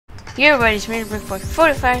Yo everybody, it's me,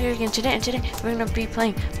 Brickboy45 here again today, and today we're going to be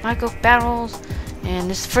playing Minecraft Battles, and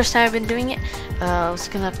this is the first time I've been doing it. I was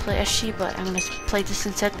going to play SG, but I'm going to play this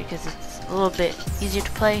instead because it's a little bit easier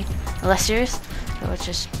to play, less serious, so it's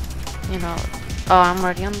just, you know, oh, I'm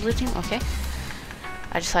already on the blue team, okay.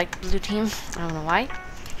 I just like the blue team, I don't know why.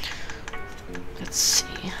 Let's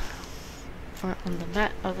see, we're on the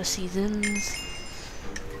map of the seasons.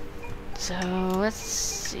 So let's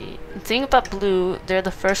see. The thing about blue, they're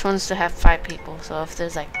the first ones to have 5 people. So if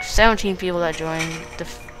there's like 17 people that join, the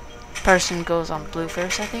person goes on blue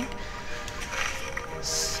first, I think.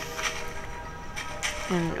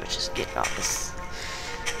 And we'll just get all this.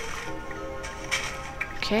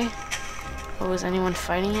 Okay. Oh, was anyone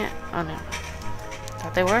fighting it? Oh no.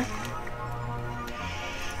 Thought they were?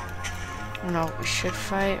 I don't know if we should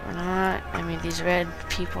fight or not. I mean, these red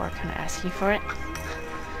people are kind of asking for it.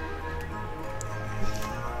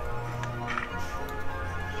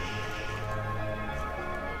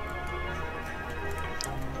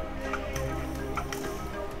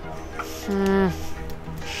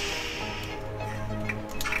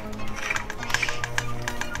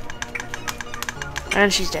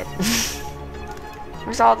 And she's dead.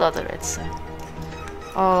 Where's all the other reds?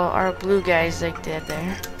 Oh, our blue guy's like dead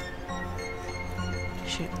there.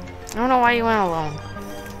 Shoot. I don't know why you went alone.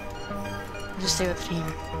 Just stay with the team.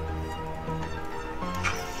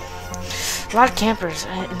 A lot of campers.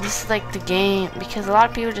 And this is like the game, because a lot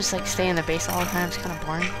of people just like stay in the base all the time. It's kind of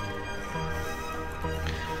boring.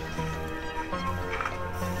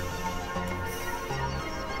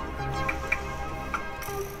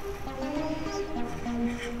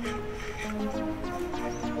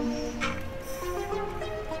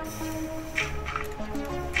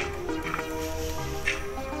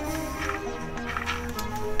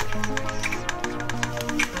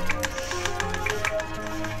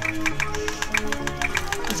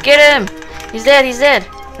 Get him! He's dead, he's dead!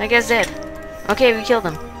 That guy's dead. Okay, we killed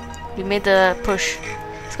him. We made the push.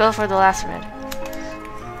 Let's go for the last red.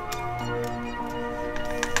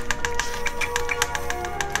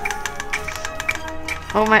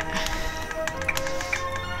 Oh my...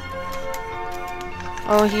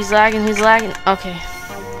 Oh, he's lagging, he's lagging. Okay.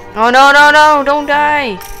 Oh no, no, no! Don't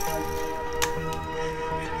die!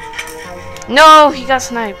 No! He got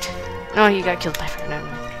sniped. No, he got killed by fire. Never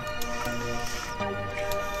mind.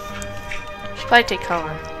 Probably take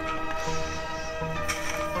cover.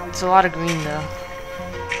 It's a lot of green though.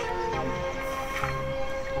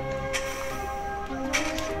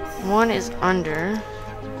 One is under.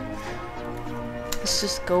 Let's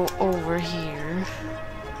just go over here.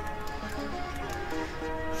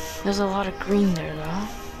 There's a lot of green there though.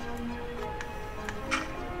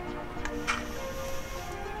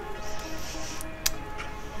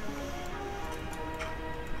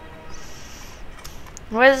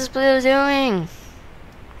 What is this blue doing?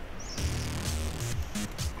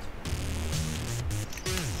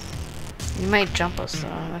 You might jump us though,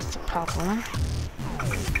 that's the problem.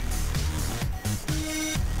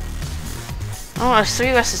 Oh, it's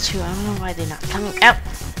 3 versus 2. I don't know why they're not coming out.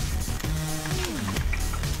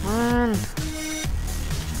 Come on.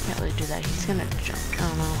 Can't really do that. He's gonna jump. I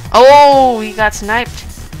don't know. Oh, he got sniped.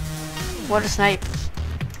 What a snipe.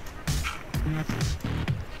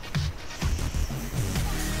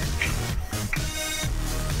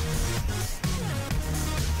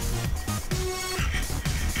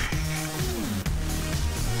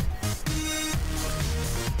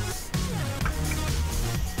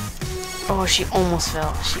 Oh, she almost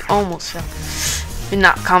fell. She almost fell. We're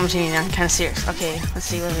not commentating, I'm kind of serious. Okay, let's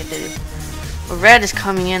see what we do. Well, red is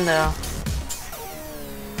coming in though.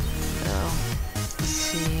 So, let's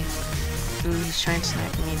see. Ooh, he's trying to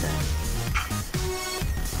snipe me though.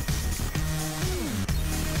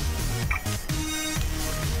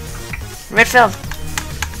 Red fell.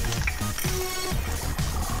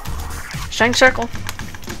 Trying circle.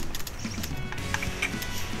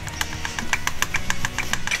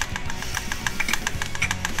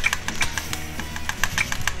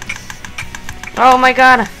 Oh my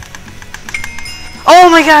god! Oh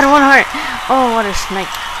my god, 1 heart! Oh, what a snipe.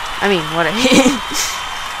 I mean, what a hit.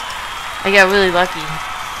 I got really lucky.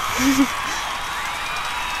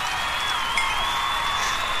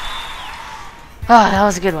 Oh, that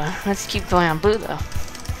was a good one. Let's keep going on blue though.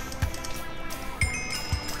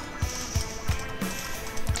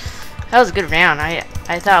 That was a good round. I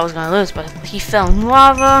thought I was gonna lose, but he fell in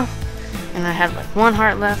lava, and I had like 1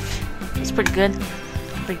 heart left. It's pretty good.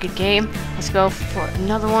 Pretty good game. Let's go for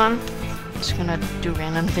another one. Just gonna do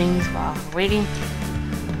random things while we're waiting.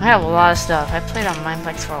 I have a lot of stuff. I played on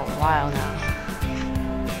Mineplex for a while now.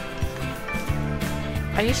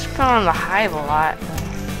 I used to play on the Hive a lot.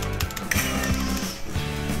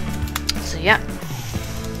 yeah.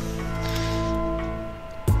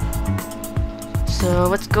 So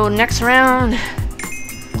let's go next round.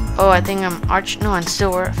 Oh, I think I'm I'm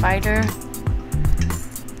Silver Fighter.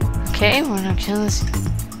 Okay, we're gonna kill this.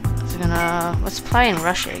 Let's play in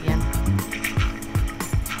Russia again.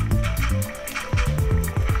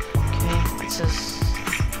 Okay, let's just.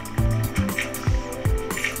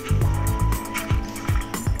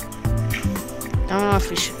 I don't know if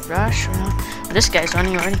we should rush or not. Oh, this guy's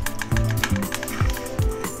running already.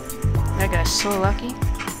 That guy's so lucky.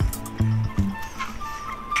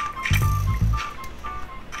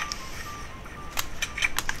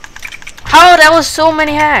 Oh, that was so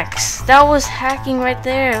many hacks. That was hacking right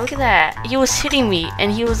there. Look at that. He was hitting me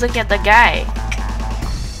and he was looking at the guy.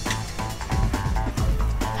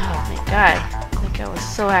 Oh my god. That guy was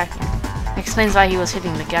so hacking. That explains why he was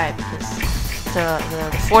hitting the guy, because the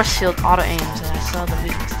force field auto aims and I saw the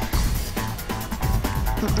weakness.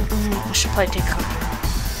 I should probably take cover.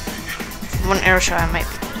 One arrow shot I might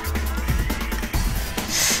be good.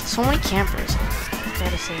 So many campers, I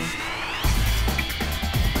gotta say.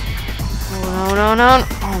 Oh, no.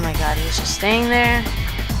 Oh my god, he was just staying there.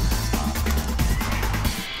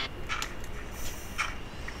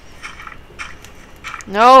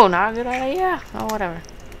 No, not a good idea. Oh, whatever.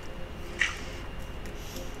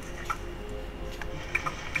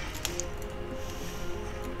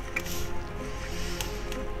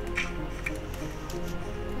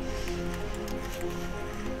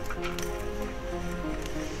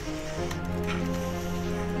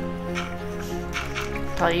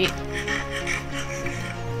 Probably eat.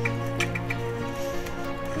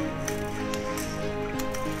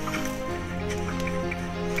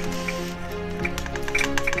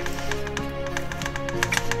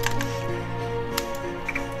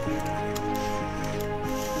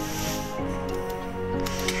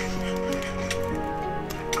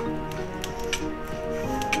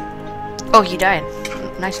 Oh, he died.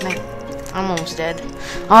 Nice night. I'm almost dead.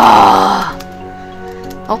 Ah!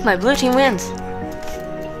 Hope my blue team wins.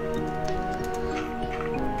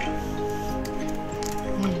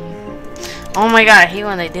 Oh my god, I hate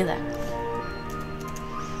when they do that.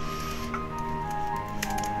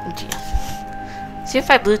 Yeah. See if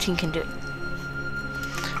my blue team can do it.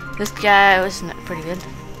 This guy was pretty good.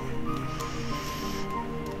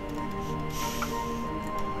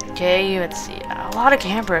 Okay, let's see. A lot of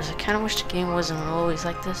campers. I kind of wish the game wasn't always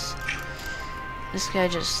like this. This guy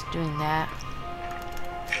just doing that.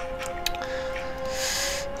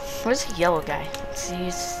 Where's the yellow guy? See,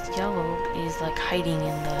 he's yellow. He's like hiding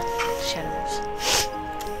in the shadows.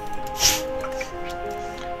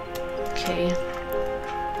 Okay.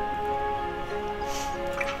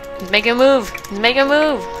 He's making a move. He's making a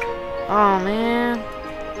move. Oh man.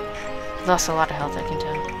 He lost a lot of health, I can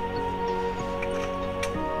tell.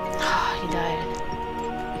 He died.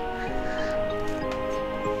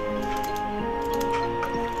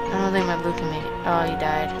 I don't think my blue can make it. Oh, he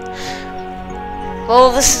died.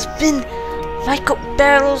 Well, this has been Michael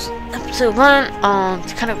Battles episode 1.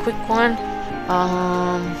 It's kind of a quick one.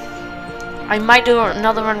 I might do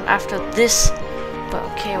another one after this, but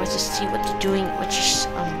okay, let's just see what they're doing. Let's just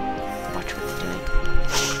watch what they're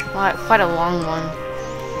doing. Well, quite a long one.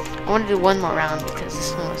 I want to do one more round because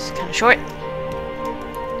this one was kind of short.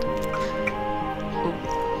 Ooh.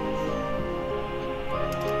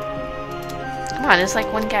 Come on, there's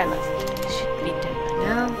like one guy left. He should be dead by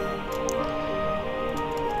now.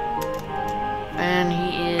 And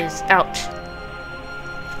he is out.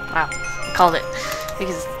 Wow, I called it.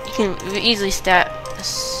 Because you can easily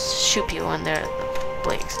shoot people when they're the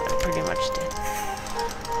blades. They're pretty much dead.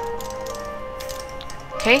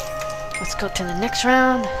 Okay, let's go to the next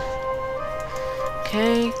round.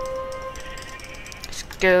 Okay. Let's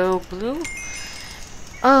go blue.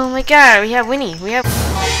 Oh my god, we have Winnie. We have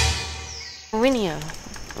Winnie.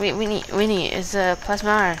 Winnie is a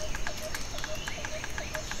Plasma.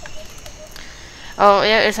 Oh,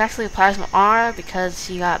 yeah, it's actually Plasma R because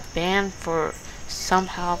he got banned for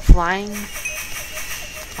somehow flying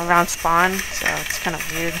around spawn, so it's kind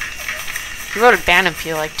of weird. He wrote a ban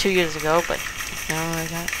appeal like 2 years ago, but no, I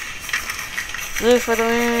got blue for the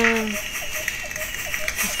win.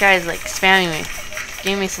 This guy is like spamming me.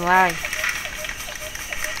 Gave me some lag.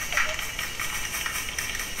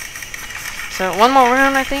 So one more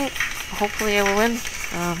round, I think. Hopefully I will win.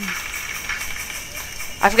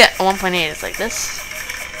 I forget 1.8 is like this.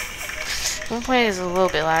 1.8 is a little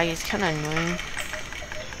bit laggy. It's kind of annoying.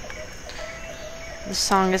 This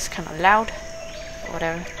song is kind of loud.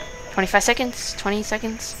 Whatever. 25 seconds, 20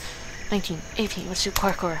 seconds, 19, 18. Let's do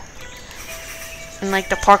parkour. And like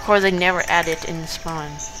the parkour they never added in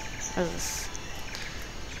spawn. What is this?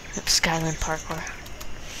 Skyland parkour.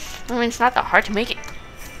 I mean, it's not that hard to make it.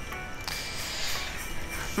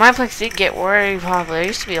 Mineplex did get very popular. It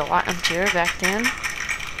used to be a lot emptier back then.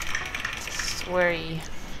 It's very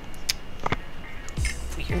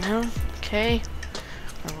weird now. Okay.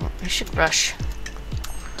 We should rush.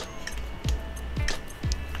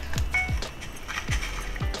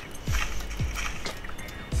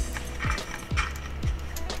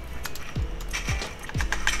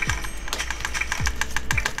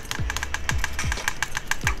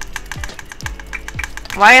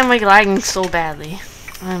 Why am I lagging so badly?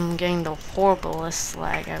 I'm getting the horriblest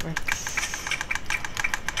lag ever.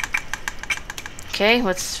 Okay,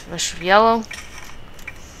 let's rush yellow.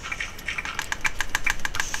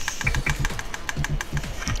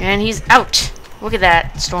 And he's out. Look at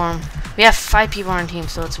that storm. We have 5 people on our team,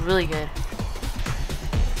 so it's really good.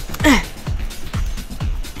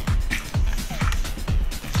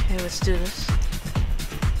 Okay, let's do this.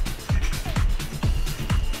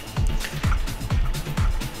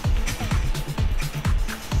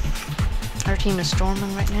 Our team is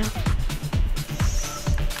storming right now.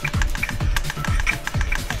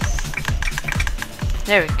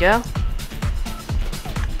 There we go.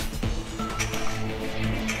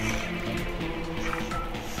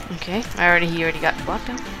 Okay, he already got blocked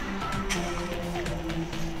him.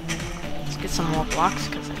 Let's get some more blocks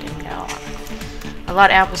because I didn't get a lot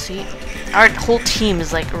of apple seed. Our whole team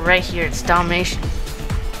is like right here. It's domination.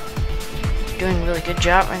 Doing a really good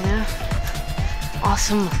job right now.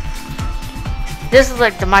 Awesome. This is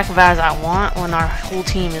like the Michael Battles I want when our whole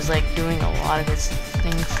team is like doing a lot of his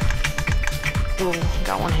things. Ooh,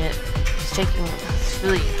 got one hit. He's taking. It's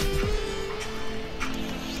really.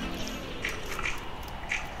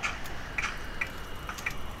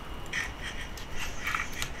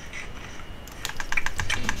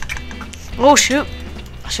 Oh shoot!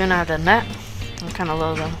 I shouldn't have done that. I'm kind of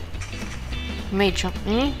low though. He may jump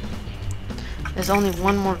me. There's only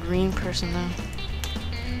one more green person though.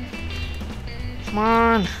 Come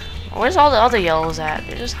on. Where's all the other yellows at?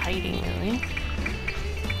 They're just hiding, really.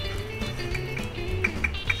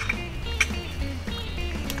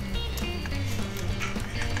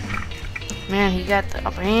 Man, he got the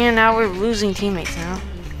upper hand. Now we're losing teammates now.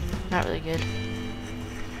 Not really good.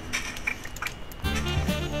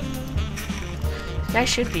 This guy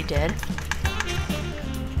should be dead.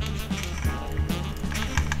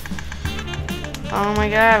 Oh my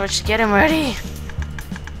god, let's get him ready.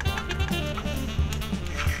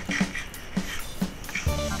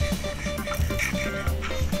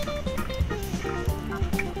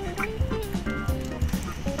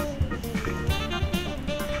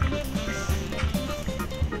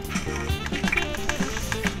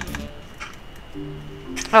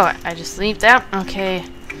 Oh, I just leaped out? Okay.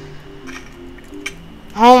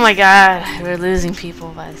 Oh my god, we're losing people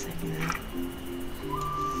by a second now.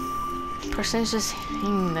 Person's just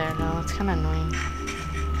hanging there though, it's kinda annoying.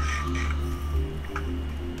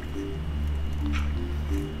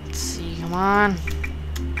 Let's see, come on.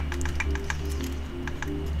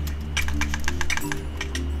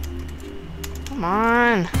 Come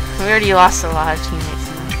on. We already lost a lot of teammates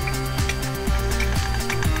now.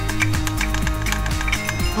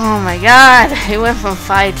 Oh my god, it went from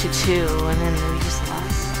 5 to 2 and then we just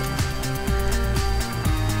lost.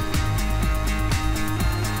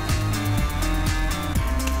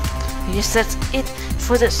 I guess that's it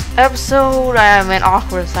for this episode. I have been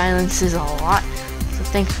awkward silences a lot. So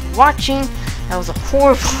thanks for watching. That was a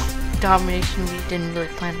horrible domination. We didn't really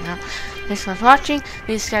plan it out. Thanks for watching.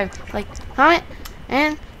 Please subscribe, like, comment,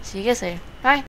 and see you guys later.